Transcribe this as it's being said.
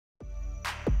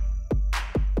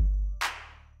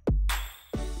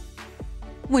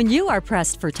When you are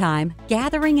pressed for time,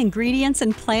 gathering ingredients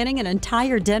and planning an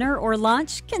entire dinner or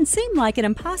lunch can seem like an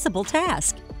impossible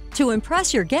task. To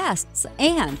impress your guests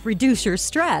and reduce your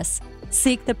stress,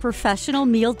 seek the professional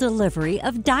meal delivery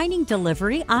of Dining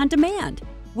Delivery on Demand.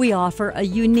 We offer a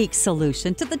unique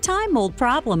solution to the time-old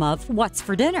problem of what's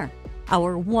for dinner.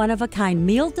 Our one-of-a-kind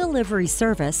meal delivery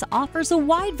service offers a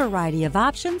wide variety of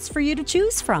options for you to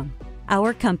choose from.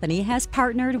 Our company has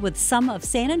partnered with some of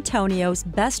San Antonio's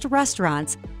best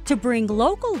restaurants to bring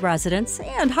local residents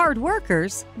and hard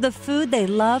workers the food they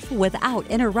love without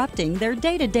interrupting their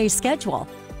day-to-day schedule.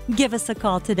 Give us a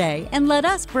call today and let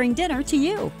us bring dinner to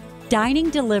you. Dining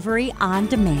Delivery on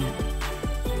Demand.